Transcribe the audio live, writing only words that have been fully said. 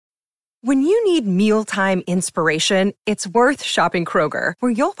When you need mealtime inspiration, it's worth shopping Kroger,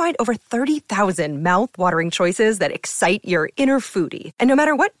 where you'll find over 30,000 mouth-watering choices that excite your inner foodie. And no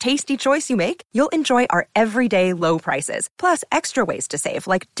matter what tasty choice you make, you'll enjoy our everyday low prices, plus extra ways to save,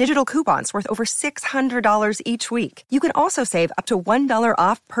 like digital coupons worth over $600 each week. You can also save up to $1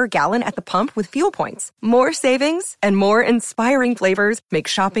 off per gallon at the pump with fuel points. More savings and more inspiring flavors make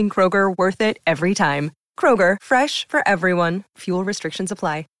shopping Kroger worth it every time. Kroger, fresh for everyone. Fuel restrictions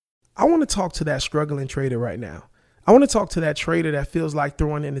apply. I want to talk to that struggling trader right now. I want to talk to that trader that feels like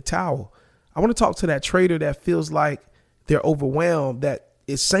throwing in the towel. I want to talk to that trader that feels like they're overwhelmed, that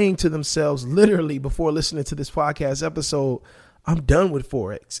is saying to themselves literally before listening to this podcast episode, I'm done with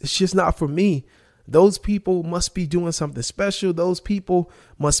Forex. It's just not for me. Those people must be doing something special. Those people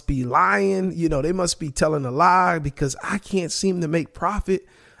must be lying. They must be telling a lie because I can't seem to make profit.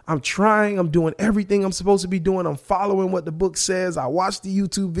 I'm trying. I'm doing everything I'm supposed to be doing. I'm following what the book says. I watched the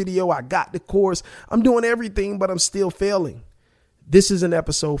YouTube video. I got the course. I'm doing everything, but I'm still failing. This is an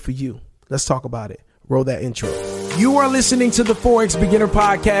episode for you. Let's talk about it. Roll that intro. You are listening to the Forex Beginner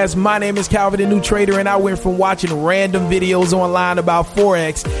Podcast. My name is Calvin, the new trader, and I went from watching random videos online about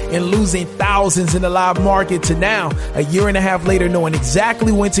Forex and losing thousands in the live market to now, a year and a half later, knowing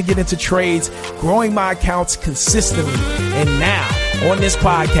exactly when to get into trades, growing my accounts consistently. And now, on this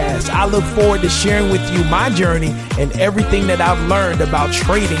podcast, I look forward to sharing with you my journey and everything that I've learned about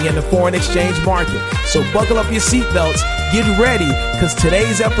trading in the foreign exchange market. So buckle up your seatbelts, get ready, because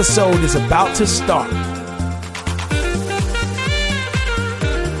today's episode is about to start.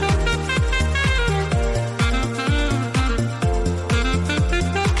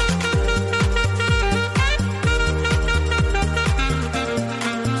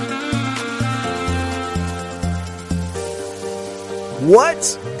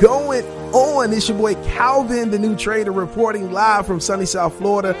 What's going on? It's your boy Calvin, the new trader, reporting live from sunny South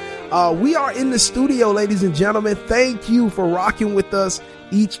Florida. We are in the studio, ladies and gentlemen. Thank you for rocking with us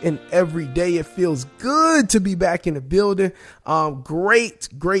each and every day. It feels good to be back in the building. Great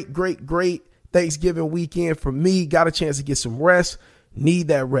Thanksgiving weekend for me. Got a chance to get some rest. Need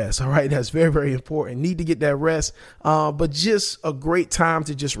that rest. All right. That's very, very important. Need to get that rest. But just a great time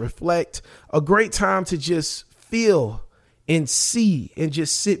to just reflect, a great time to just feel and see and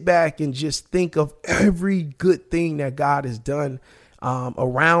just sit back and just think of every good thing that God has done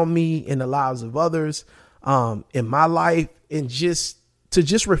around me, in the lives of others, in my life, and just to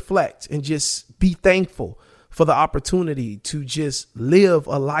just reflect and just be thankful for the opportunity to just live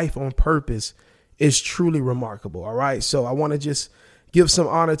a life on purpose is truly remarkable. All right. So I want to just give some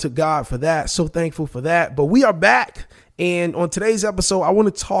honor to God for that. So thankful for that. But we are back. And on today's episode, I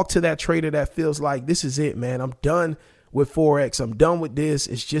want to talk to that trader that feels like this is it, man. I'm done with Forex. I'm done with this.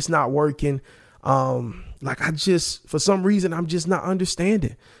 It's just not working. For some reason, I'm just not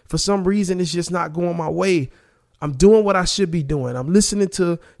understanding. For some reason, it's just not going my way. I'm doing what I should be doing. I'm listening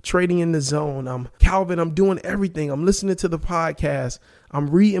to Trading in the Zone. I'm doing everything. I'm listening to the podcast. I'm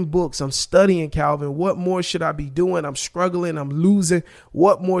reading books. I'm studying, Calvin. What more should I be doing? I'm struggling. I'm losing.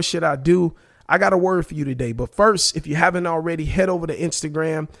 What more should I do? I got a word for you today. But first, if you haven't already, head over to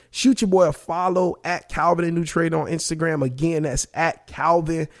Instagram. Shoot your boy a follow at Calvin the New Trader on Instagram. Again, that's at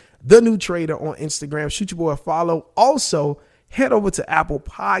Calvin the New Trader on Instagram. Shoot your boy a follow. Also, head over to Apple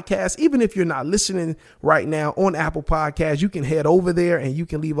Podcasts. Even if you're not listening right now on Apple Podcasts, you can head over there and you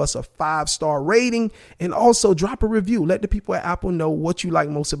can leave us a 5-star rating and also drop a review. Let the people at Apple know what you like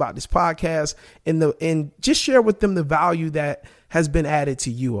most about this podcast and just share with them the value that has been added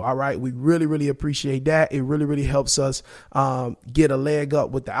to you. All right. We really, really appreciate that. It really, really helps us get a leg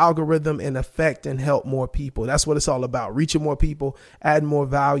up with the algorithm and affect and help more people. That's what it's all about. Reaching more people, adding more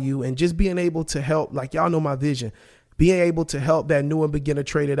value, and just being able to help. Like, y'all know my vision. Being able to help that new and beginner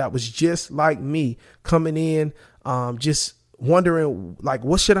trader that was just like me coming in, just wondering, like,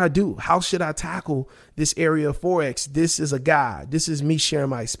 what should I do? How should I tackle this area of Forex? This is a guide. This is me sharing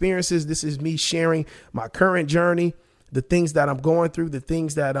my experiences. This is me sharing my current journey, the things that I'm going through, the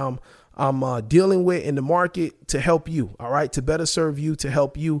things that I'm dealing with in the market to help you. All right. To better serve you, to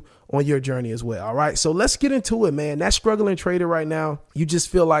help you on your journey as well. All right. So let's get into it, man. That struggling trader right now, you just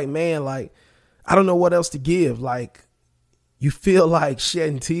feel like, man, like, I don't know what else to give. Like, you feel like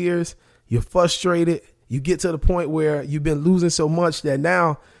shedding tears. You're frustrated. You get to the point where you've been losing so much that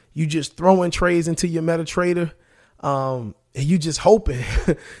now you just throwing trades into your MetaTrader. And you just hoping,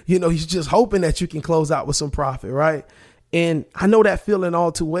 you're just hoping that you can close out with some profit. Right. And I know that feeling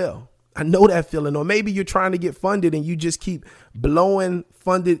all too well. I know that feeling. Or maybe you're trying to get funded and you just keep blowing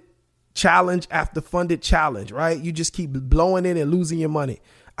funded challenge after funded challenge. Right. You just keep blowing it and losing your money.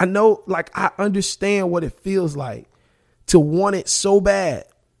 I know, like, I understand what it feels like to want it so bad,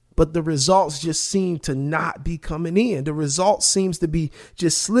 but the results just seem to not be coming in. The results seems to be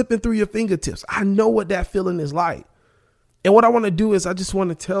just slipping through your fingertips. I know what that feeling is like. And what I want to do is I just want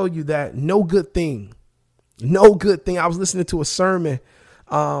to tell you that no good thing. I was listening to a sermon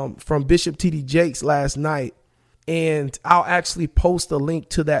from Bishop T.D. Jakes last night, and I'll actually post a link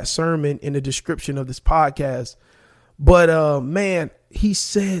to that sermon in the description of this podcast. But man, he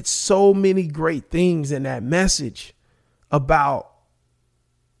said so many great things in that message about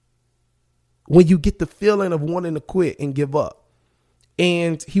when you get the feeling of wanting to quit and give up.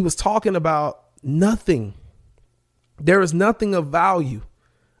 And he was talking about nothing. There is nothing of value.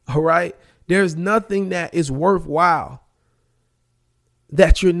 All right. There's nothing that is worthwhile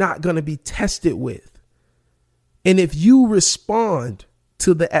that you're not going to be tested with. And if you respond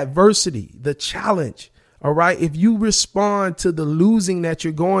to the adversity, the challenge, all right, if you respond to the losing that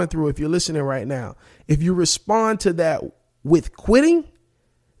you're going through, if you're listening right now, if you respond to that with quitting,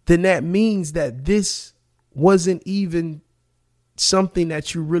 then that means that this wasn't even something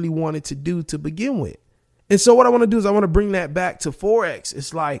that you really wanted to do to begin with. And so what I want to do is I want to bring that back to Forex.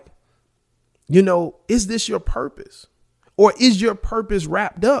 It's like, you know, is this your purpose, or is your purpose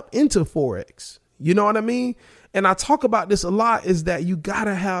wrapped up into Forex? You know what I mean? And I talk about this a lot, is that you got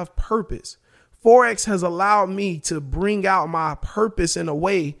to have purpose. Forex has allowed me to bring out my purpose in a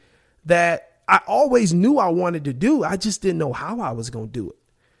way that I always knew I wanted to do. I just didn't know how I was going to do it.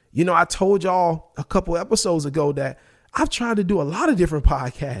 You know, I told y'all a couple episodes ago that I've tried to do a lot of different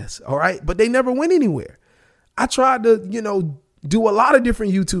podcasts. All right. But they never went anywhere. I tried to, you know, do a lot of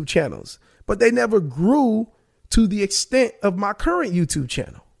different YouTube channels, but they never grew to the extent of my current YouTube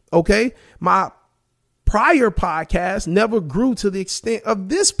channel. OK, my prior podcast never grew to the extent of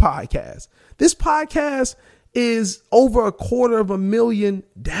this podcast. This podcast is over 250,000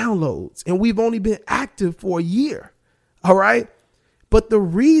 downloads, and we've only been active for a year. All right. But the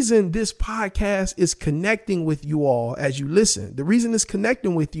reason this podcast is connecting with you all as you listen, the reason it's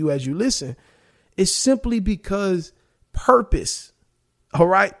connecting with you as you listen is simply because purpose. All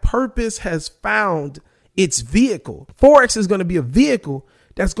right. Purpose has found its vehicle. Forex is going to be a vehicle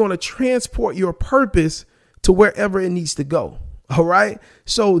that's going to transport your purpose to wherever it needs to go. All right.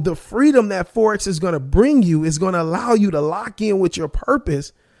 So the freedom that Forex is going to bring you is going to allow you to lock in with your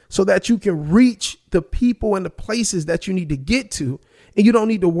purpose so that you can reach the people and the places that you need to get to. And you don't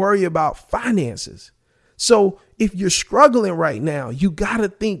need to worry about finances. So if you're struggling right now, you got to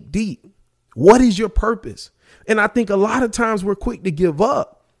think deep. What is your purpose? And I think a lot of times we're quick to give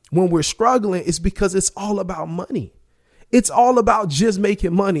up when we're struggling. It's because it's all about money. It's all about just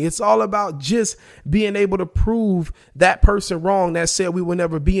making money. It's all about just being able to prove that person wrong that said we will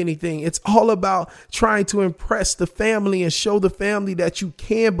never be anything. It's all about trying to impress the family and show the family that you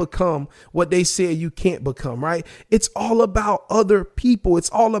can become what they said you can't become, right? It's all about other people. It's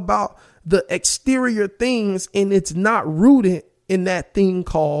all about the exterior things, and it's not rooted in that thing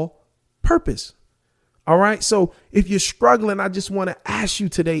called purpose. All right. So if you're struggling, I just want to ask you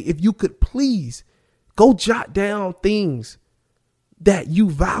today, if you could please go jot down things that you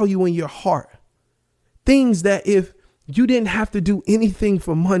value in your heart. Things that if you didn't have to do anything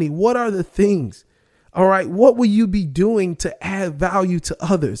for money, what are the things? All right. What will you be doing to add value to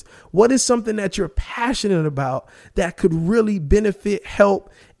others? What is something that you're passionate about that could really benefit,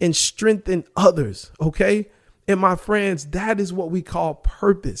 help, and strengthen others? Okay. And my friends, that is what we call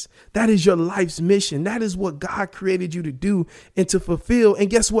purpose. That is your life's mission. That is what God created you to do and to fulfill. And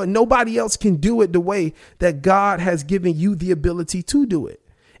guess what? Nobody else can do it the way that God has given you the ability to do it.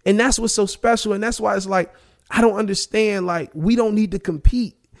 And that's what's so special. And that's why it's like, I don't understand. Like, we don't need to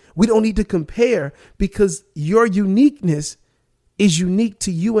compete. We don't need to compare, because your uniqueness is unique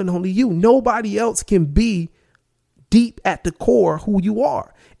to you and only you. Nobody else can be deep at the core who you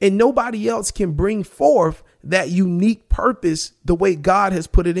are, and nobody else can bring forth that unique purpose the way God has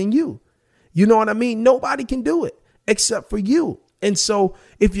put it in you. You know what I mean? Nobody can do it except for you. And so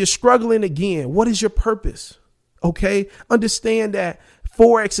if you're struggling again, what is your purpose? Okay. Understand that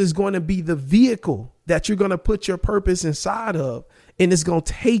Forex is going to be the vehicle that you're going to put your purpose inside of, and it's going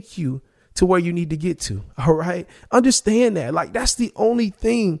to take you to where you need to get to. All right. Understand that. Like, that's the only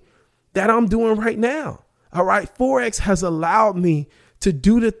thing that I'm doing right now. All right. Forex has allowed me to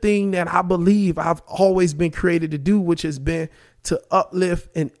do the thing that I believe I've always been created to do, which has been to uplift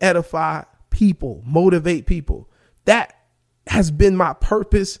and edify people, motivate people. That has been my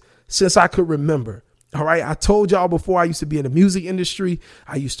purpose since I could remember. All right. I told y'all before, I used to be in the music industry.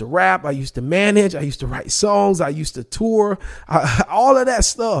 I used to rap. I used to manage. I used to write songs. I used to tour, all of that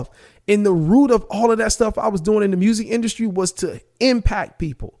stuff. And the root of all of that stuff I was doing in the music industry was to impact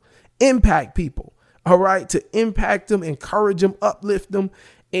people. All right. To impact them, encourage them, uplift them.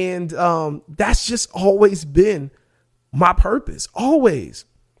 And that's just always been my purpose. Always.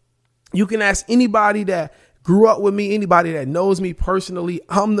 You can ask anybody that grew up with me, anybody that knows me personally.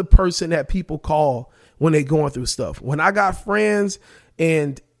 I'm the person that people call when they're going through stuff. When I got friends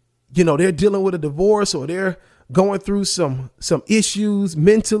and, they're dealing with a divorce or they're going through some issues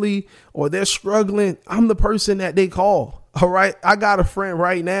mentally or they're struggling, I'm the person that they call. All right. I got a friend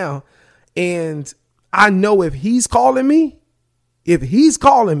right now and I know if he's calling me,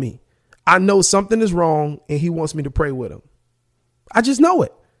 I know something is wrong and he wants me to pray with him. I just know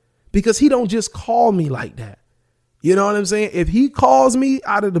it because he don't just call me like that. You know what I'm saying? If he calls me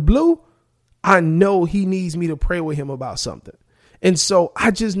out of the blue, I know he needs me to pray with him about something. And so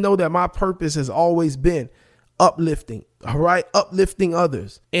I just know that my purpose has always been uplifting. All right. Uplifting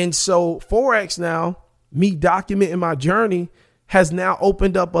others. And so Forex now, me documenting my journey has now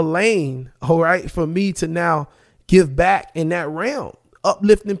opened up a lane. All right. For me to now give back in that realm,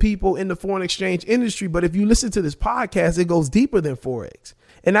 uplifting people in the foreign exchange industry. But if you listen to this podcast, it goes deeper than Forex.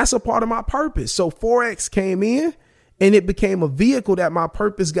 And that's a part of my purpose. So Forex came in and it became a vehicle that my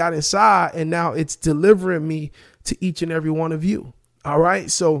purpose got inside. And now it's delivering me to each and every one of you. All right.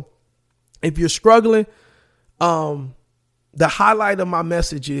 So if you're struggling, the highlight of my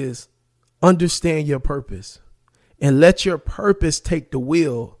message is understand your purpose and let your purpose take the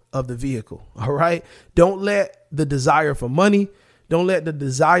wheel of the vehicle. All right. Don't let the desire for money, don't let the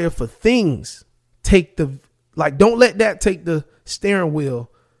desire for things don't let that take the steering wheel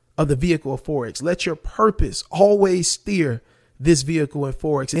of the vehicle of Forex. Let your purpose always steer this vehicle in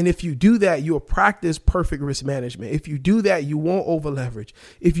Forex. And if you do that, you'll practice perfect risk management. If you do that, you won't over leverage.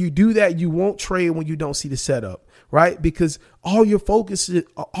 If you do that, you won't trade when you don't see the setup, right? Because all you're focused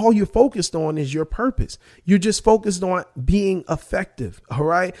on is your purpose. You're just focused on being effective. All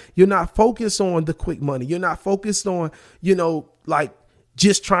right. You're not focused on the quick money. You're not focused on,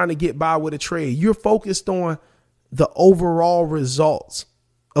 just trying to get by with a trade. You're focused on the overall results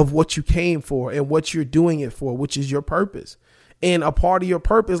of what you came for and what you're doing it for, which is your purpose. And a part of your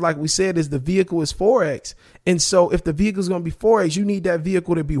purpose, like we said, is the vehicle is Forex. And so if the vehicle is going to be Forex, you need that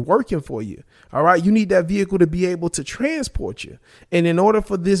vehicle to be working for you. All right. You need that vehicle to be able to transport you. And in order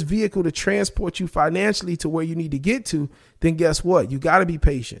for this vehicle to transport you financially to where you need to get to, then guess what? You got to be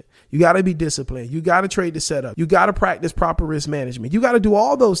patient. You got to be disciplined. You got to trade the setup. You got to practice proper risk management. You got to do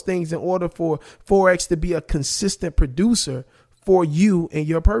all those things in order for Forex to be a consistent producer for you and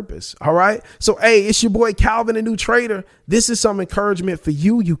your purpose. All right. So, hey, it's your boy Calvin, the new trader. This is some encouragement for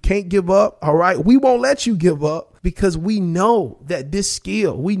you. You can't give up. All right. We won't let you give up because we know that this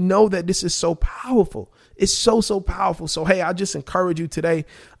skill, we know that this is so powerful. It's so powerful. So, hey, I just encourage you today,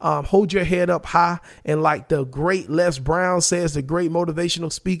 hold your head up high. And like the great Les Brown says, the great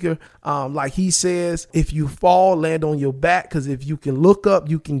motivational speaker, like he says, if you fall, land on your back, because if you can look up,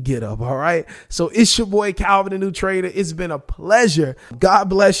 you can get up. All right. So it's your boy Calvin, the new trader. It's been a pleasure. God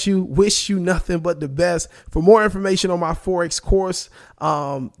bless you. Wish you nothing but the best. For more information on my Forex course,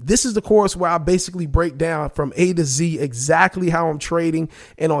 this is the course where I basically break down from A to Z exactly how I'm trading.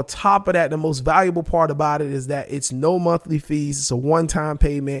 And on top of that, the most valuable part about it is that it's no monthly fees. It's a one-time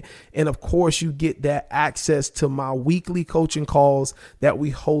payment. And of course, you get that access to my weekly coaching calls that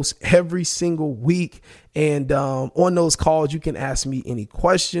we host every single week. And on those calls, you can ask me any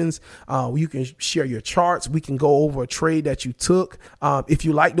questions. You can share your charts. We can go over a trade that you took. If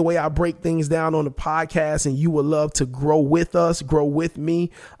you like the way I break things down on the podcast and you would love to grow with us, grow with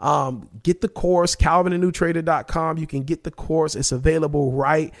me, get the course, calvinthenewtrader.com. You can get the course. It's available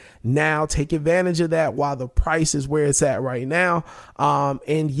right now. Take advantage of that while the price is where it's at right now.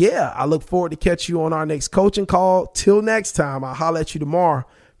 And yeah, I look forward to catch you on our next coaching call. Till next time, I'll holler at you tomorrow.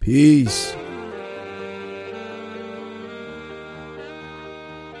 Peace.